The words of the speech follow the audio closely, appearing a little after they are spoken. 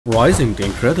Rising to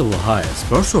incredible heights,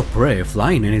 birds of prey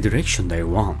fly in any direction they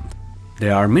want.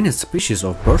 There are many species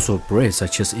of birds of prey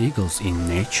such as eagles in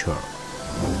nature.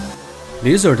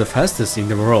 These are the fastest in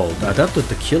the world, adapted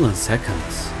to kill in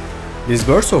seconds. These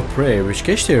birds of prey, which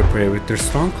catch their prey with their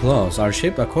strong claws, are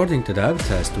shaped according to the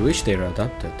habitats to which they are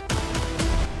adapted.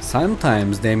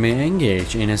 Sometimes they may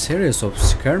engage in a series of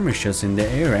skirmishes in the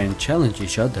air and challenge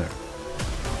each other.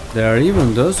 There are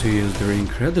even those who use their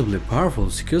incredibly powerful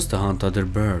skills to hunt other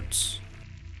birds.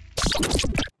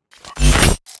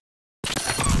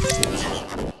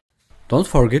 Don't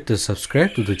forget to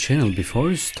subscribe to the channel before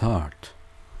you start.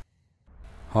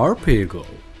 Harpy Eagle.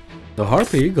 The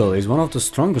harpy eagle is one of the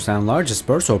strongest and largest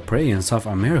birds of prey in South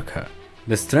America.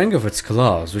 The strength of its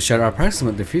claws, which are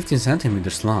approximately 15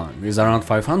 cm long, is around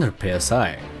 500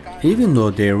 psi. Even though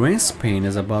their wingspan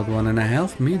is about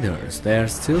 1.5 meters, they are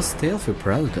still stealthy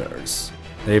predators.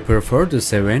 They prefer to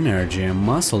save energy and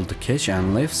muscle to catch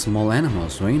and lift small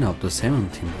animals weighing up to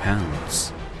 17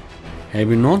 pounds. Have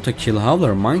been known to kill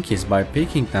howler monkeys by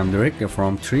picking them directly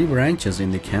from tree branches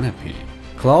in the canopy.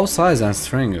 Claw size and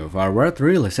strength are what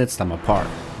really sets them apart.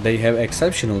 They have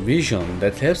exceptional vision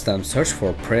that helps them search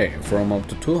for prey from up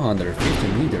to 250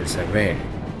 meters away.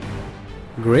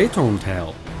 Great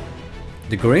Horntail.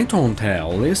 The great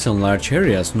horntail lives in large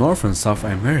areas north and South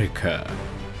America,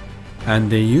 and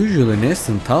they usually nest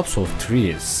in tops of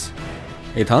trees.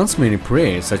 It hunts many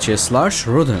prey such as large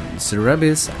rodents,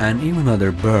 rabbits, and even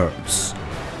other birds.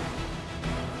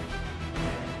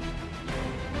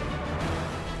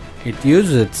 It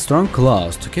uses its strong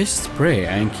claws to catch its prey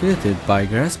and kill it by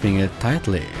grasping it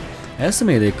tightly.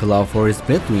 Estimated claw force is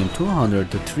between 200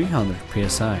 to 300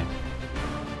 psi.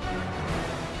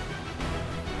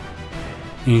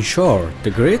 In short, the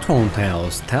great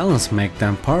horntail's talents make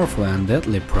them powerful and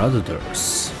deadly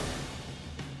predators.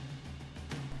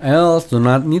 Owls do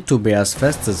not need to be as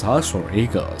fast as hawks or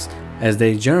eagles, as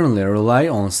they generally rely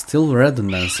on stealth rather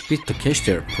than speed to catch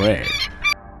their prey.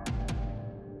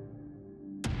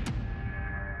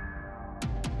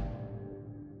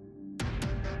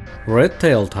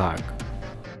 Red-tailed hawk.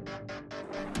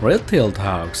 Red-tailed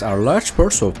hawks are large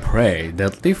birds of prey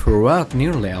that live throughout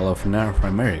nearly all of North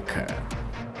America.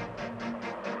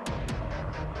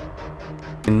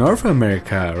 In North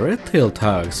America, red-tailed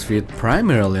hawks feed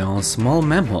primarily on small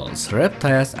mammals,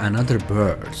 reptiles, and other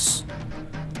birds.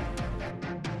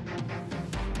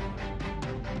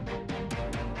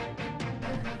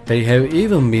 They have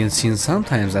even been seen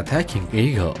sometimes attacking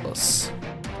eagles.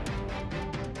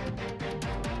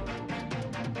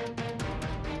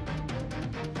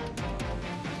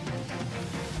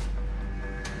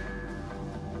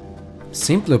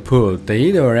 Simply put, they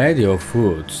eat a variety of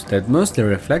foods that mostly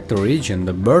reflect the region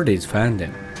the bird is found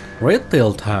in.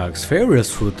 Red-tailed hawks' favorite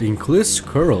food includes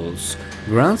squirrels,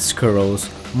 ground squirrels,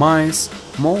 mice,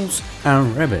 moles,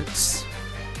 and rabbits.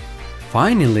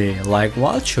 Finally, like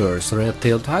vultures,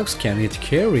 red-tailed hawks can eat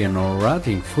carrion or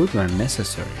rotting food when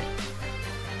necessary.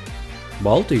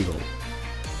 Bald eagle.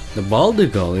 The bald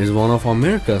eagle is one of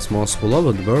America's most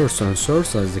beloved birds and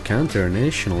serves as the country's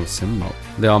national symbol.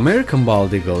 The American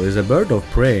bald eagle is a bird of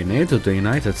prey native to the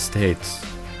United States.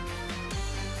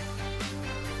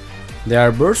 They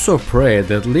are birds of prey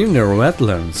that live near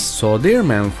wetlands, so their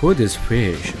main food is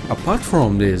fish. Apart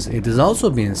from this, it is also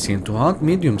been seen to hunt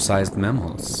medium-sized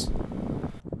mammals.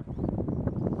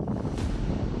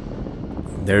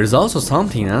 There is also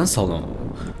something else unknown.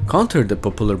 Contrary to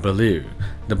popular belief,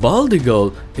 the bald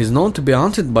eagle is known to be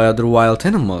hunted by other wild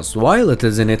animals while it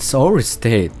is in its ory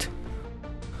state.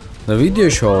 The video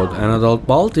showed an adult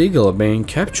bald eagle being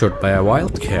captured by a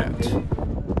wildcat.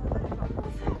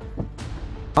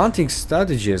 Hunting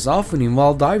strategies often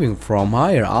involve diving from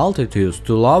higher altitudes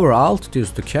to lower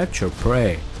altitudes to capture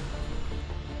prey.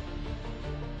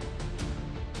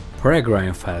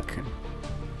 Peregrine falcon.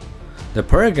 The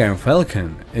peregrine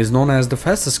falcon is known as the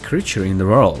fastest creature in the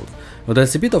world, with a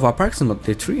speed of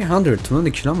approximately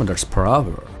 320 km per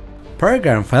hour.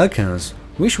 Peregrine falcons,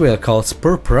 which we call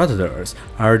spur predators,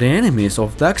 are the enemies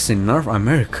of ducks in North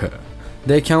America.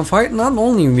 They can fight not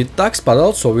only with ducks but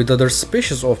also with other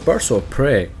species of birds of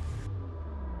prey.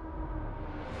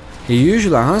 He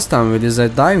usually hunts them with his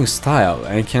diving style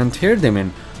and can tear them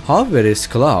in half with his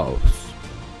claws.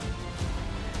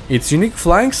 Its unique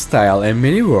flying style and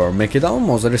maneuver make it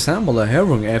almost resemble a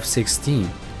hovering F-16.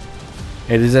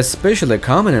 It is especially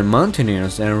common in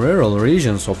mountainous and rural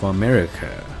regions of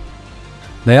America.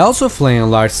 They also fly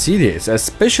in large cities,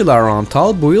 especially around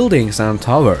tall buildings and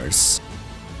towers.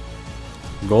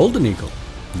 Golden eagle.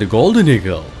 The golden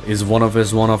eagle is one of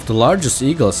the largest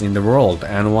eagles in the world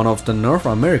and one of the North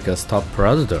America's top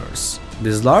predators.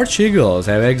 These large eagles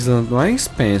have excellent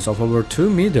wingspans of over 2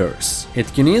 meters.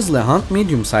 It can easily hunt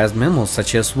medium-sized mammals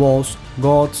such as wolves,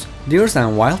 goats, deer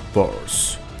and wild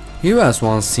boars. He was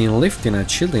once seen lifting a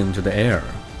child into the air.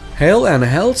 Hail and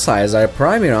hail size are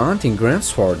primary hunting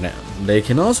grounds for them. They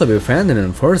can also be found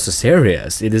in forest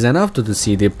areas. It is enough to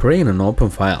see their prey in an open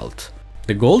field.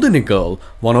 The golden eagle,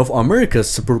 one of America's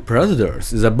super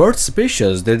predators, is a bird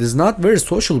species that is not very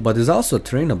social but is also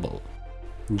trainable.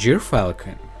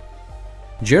 Gyrfalcon.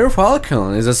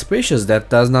 Gyrfalcon is a species that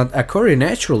does not occur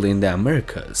naturally in the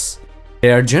Americas.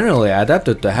 They are generally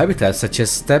adapted to habitats such as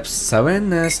steppes,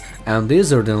 savannas, and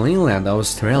desert in inland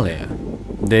Australia.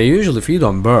 They usually feed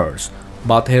on birds,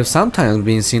 but have sometimes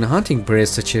been seen hunting prey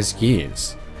such as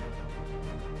geese.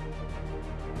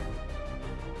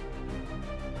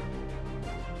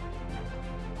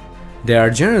 They are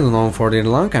generally known for their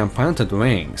long and pointed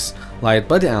wings, light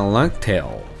body and long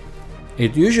tail.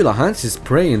 It usually hunts its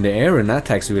prey in the air and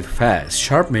attacks with fast,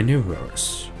 sharp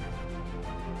maneuvers.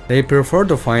 They prefer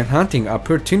to find hunting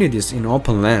opportunities in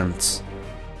open lands.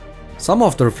 Some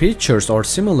of their features are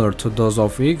similar to those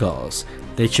of eagles.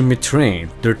 They can be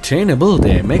trained. Their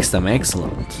trainability makes them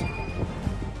excellent.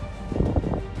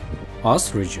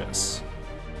 Ostriches.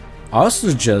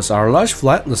 Ostriches are large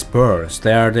flightless birds.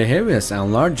 They are the heaviest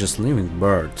and largest living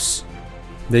birds.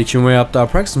 They can weigh up to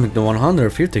approximately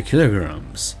 150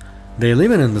 kilograms. They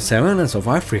live in the savannas of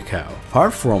Africa,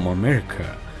 far from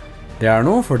America. They are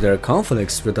known for their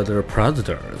conflicts with other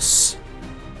predators.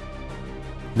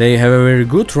 They have a very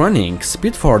good running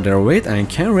speed for their weight and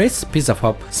can reach speeds of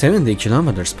up 70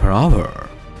 km per hour.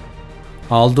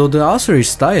 Although the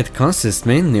ostrich diet consists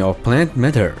mainly of plant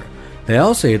matter, they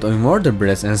also eat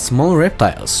invertebrates and small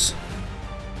reptiles.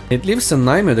 It lives in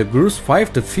nightmare groups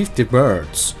 5 to 50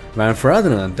 birds. When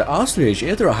frightened, the ostrich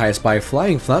either hides by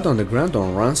flying flat on the ground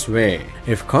or runs away.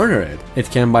 If cornered,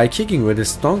 it can by kicking with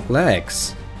its strong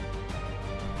legs.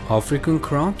 African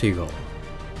crowned eagle.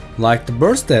 Like the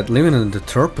birds that live in the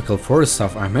tropical forests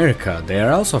of America, they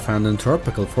are also found in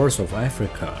tropical forests of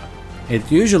Africa.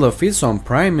 It usually feeds on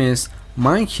primates,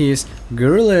 monkeys,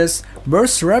 gorillas,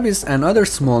 birds, rabbits and other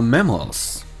small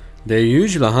mammals. They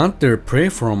usually hunt their prey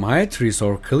from high trees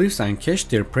or cliffs and catch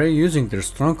their prey using their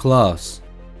strong claws.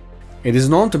 It is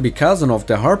known to be cousin of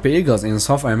the harpy eagles in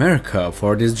South America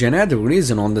for this genetic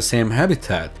reason on the same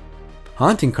habitat.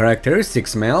 Hunting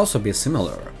characteristics may also be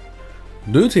similar,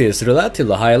 due to its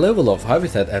relatively high level of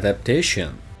habitat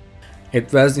adaptation.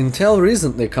 It was until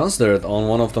recently considered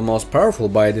one of the most powerful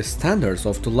by the standards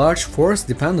of the large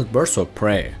forest-dependent birds of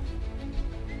prey.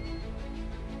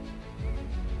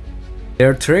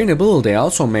 Their trainability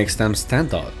also makes them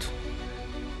stand out.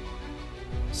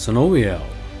 Snowy owl.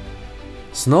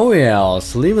 Snowy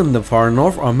owls live in the far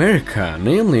North America,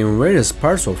 namely in various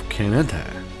parts of Canada.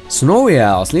 Snowy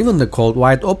owls live in the cold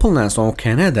wide openlands of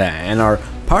Canada and are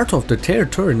part of the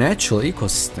territory natural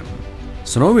ecosystem.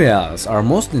 Snowy owls are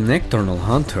mostly nocturnal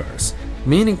hunters,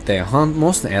 meaning they hunt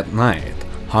mostly at night.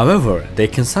 However, they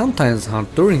can sometimes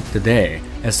hunt during the day,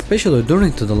 especially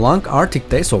during the long Arctic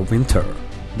days of winter.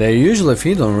 They usually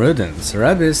feed on rodents,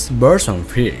 rabbits, birds and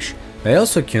fish. They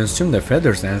also consume the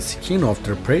feathers and skin of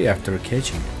their prey after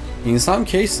catching. In some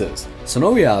cases,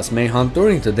 snowy owls may hunt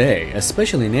during the day,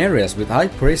 especially in areas with high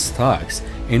prey stocks.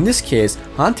 In this case,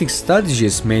 hunting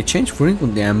strategies may change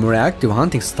frequently and more active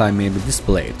hunting style may be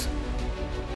displayed.